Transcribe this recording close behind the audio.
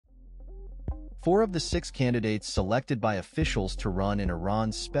Four of the six candidates selected by officials to run in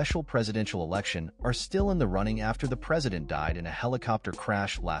Iran's special presidential election are still in the running after the president died in a helicopter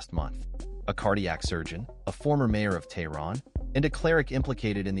crash last month. A cardiac surgeon, a former mayor of Tehran, and a cleric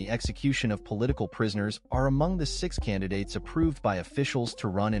implicated in the execution of political prisoners are among the six candidates approved by officials to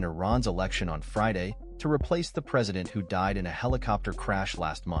run in Iran's election on Friday to replace the president who died in a helicopter crash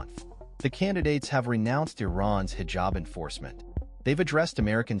last month. The candidates have renounced Iran's hijab enforcement. They've addressed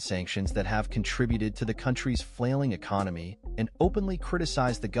American sanctions that have contributed to the country's flailing economy and openly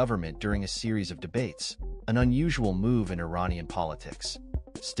criticized the government during a series of debates, an unusual move in Iranian politics.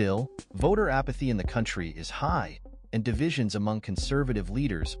 Still, voter apathy in the country is high, and divisions among conservative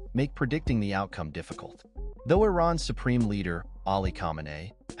leaders make predicting the outcome difficult. Though Iran's supreme leader, Ali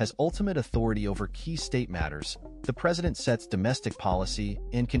Khamenei, has ultimate authority over key state matters, the president sets domestic policy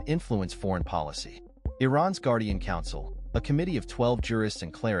and can influence foreign policy. Iran's Guardian Council, a committee of 12 jurists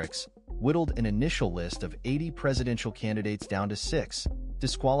and clerics, whittled an initial list of 80 presidential candidates down to 6,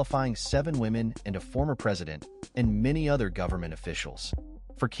 disqualifying 7 women and a former president, and many other government officials.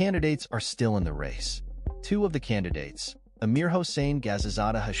 4 candidates are still in the race. 2 of the candidates, Amir Hossein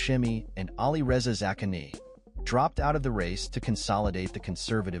Ghazizadeh Hashemi and Ali Reza Zaghani, dropped out of the race to consolidate the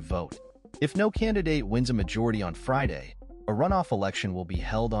conservative vote. If no candidate wins a majority on Friday, a runoff election will be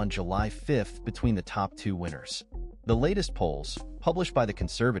held on July 5th between the top 2 winners. The latest polls, published by the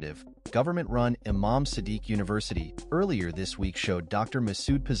conservative, government-run Imam Sadiq University earlier this week showed Dr.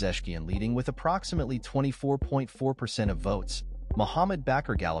 Masoud Pezeshkian leading with approximately 24.4% of votes, Mohammad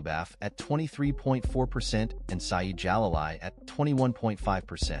Bakr Ghalibaf at 23.4% and Saeed Jalali at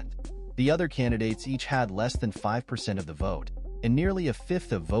 21.5%. The other candidates each had less than 5% of the vote, and nearly a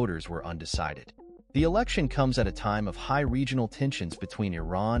fifth of voters were undecided. The election comes at a time of high regional tensions between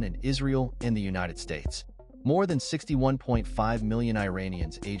Iran and Israel and the United States. More than 61.5 million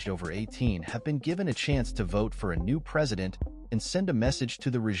Iranians aged over 18 have been given a chance to vote for a new president and send a message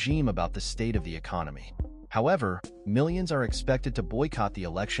to the regime about the state of the economy. However, millions are expected to boycott the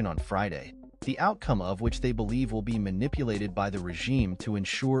election on Friday, the outcome of which they believe will be manipulated by the regime to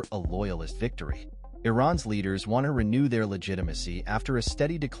ensure a loyalist victory. Iran's leaders want to renew their legitimacy after a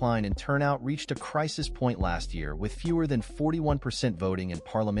steady decline in turnout reached a crisis point last year with fewer than 41% voting in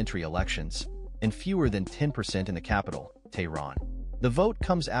parliamentary elections and fewer than 10% in the capital, Tehran. The vote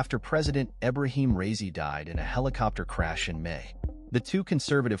comes after President Ebrahim Raisi died in a helicopter crash in May. The 2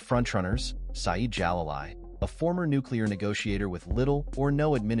 conservative frontrunners, Saeed Jalali, a former nuclear negotiator with little or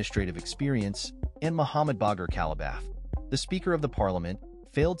no administrative experience, and Mohammad Bagher Ghalibaf, the Speaker of the Parliament,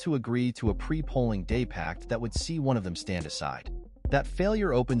 failed to agree to a pre-polling day pact that would see one of them stand aside. That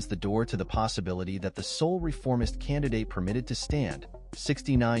failure opens the door to the possibility that the sole reformist candidate permitted to stand,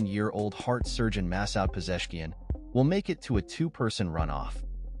 69-year-old heart surgeon Masoud Pezeshkian, will make it to a 2-person runoff.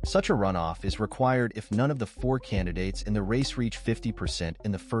 Such a runoff is required if none of the 4 candidates in the race reach 50%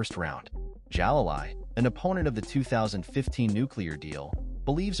 in the first round. Jalali, an opponent of the 2015 nuclear deal,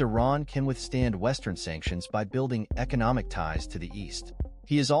 believes Iran can withstand Western sanctions by building economic ties to the East.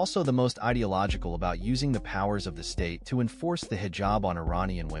 He is also the most ideological about using the powers of the state to enforce the hijab on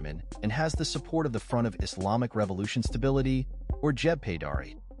Iranian women and has the support of the Front of Islamic Revolution Stability, or Jeb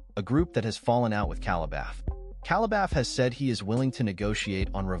Paydari, a group that has fallen out with Ghalibaf. Ghalibaf has said he is willing to negotiate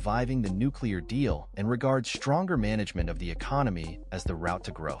on reviving the nuclear deal and regards stronger management of the economy as the route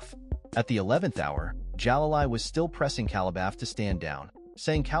to growth. At the 11th hour, Jalali was still pressing Ghalibaf to stand down,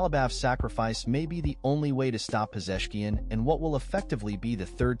 saying Ghalibaf's sacrifice may be the only way to stop Pezeshkian and what will effectively be the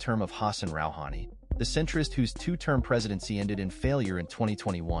 3rd term of Hassan Rouhani, the centrist whose 2-term presidency ended in failure in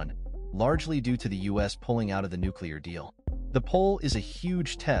 2021, largely due to the U.S. pulling out of the nuclear deal. The poll is a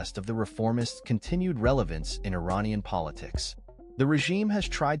huge test of the reformists' continued relevance in Iranian politics. The regime has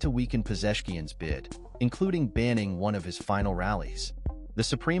tried to weaken Pezeshkian's bid, including banning one of his final rallies. The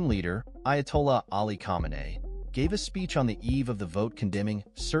supreme leader, Ayatollah Ali Khamenei, gave a speech on the eve of the vote condemning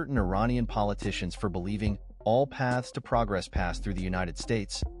certain Iranian politicians for believing all paths to progress pass through the United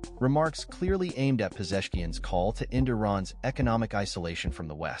States, remarks clearly aimed at Pezeshkian's call to end Iran's economic isolation from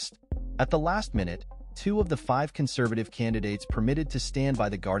the West. At the last minute, 2 of the 5 conservative candidates permitted to stand by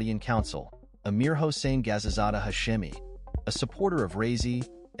the Guardian Council, Amir Hossein Ghazizadeh Hashemi, a supporter of Raisi,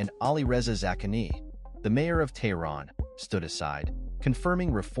 and Ali Reza Zaghani, the mayor of Tehran, stood aside,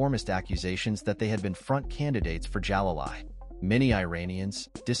 confirming reformist accusations that they had been front candidates for Jalali. Many Iranians,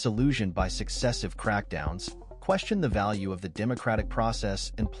 disillusioned by successive crackdowns, question the value of the democratic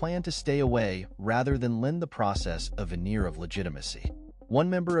process and plan to stay away rather than lend the process a veneer of legitimacy. One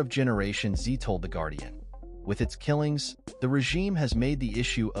member of Generation Z told The Guardian, "With its killings, the regime has made the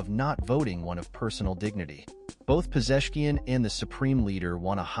issue of not voting one of personal dignity. Both Pezeshkian and the supreme leader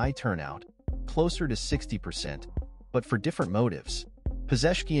want a high turnout, closer to 60%, but for different motives.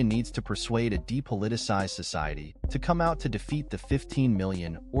 Pezeshkian needs to persuade a depoliticized society to come out to defeat the 15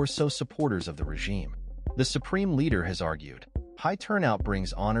 million or so supporters of the regime. The supreme leader has argued, high turnout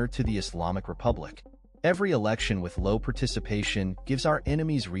brings honor to the Islamic Republic. Every election with low participation gives our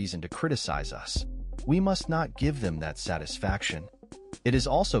enemies reason to criticize us. We must not give them that satisfaction. It is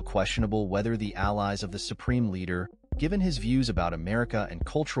also questionable whether the allies of the supreme leader, given his views about America and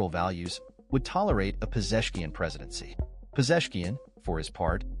cultural values, would tolerate a Pezeshkian presidency. Pezeshkian, for his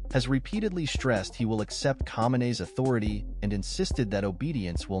part, has repeatedly stressed he will accept Khamenei's authority and insisted that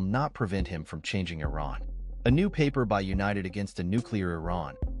obedience will not prevent him from changing Iran. A new paper by United Against a Nuclear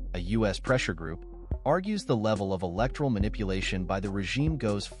Iran, a U.S. pressure group, argues the level of electoral manipulation by the regime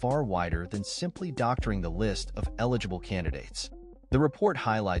goes far wider than simply doctoring the list of eligible candidates. The report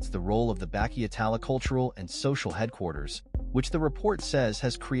highlights the role of the Bakiatala Cultural and Social Headquarters, which the report says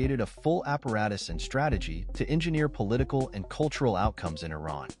has created a full apparatus and strategy to engineer political and cultural outcomes in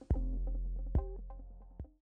Iran.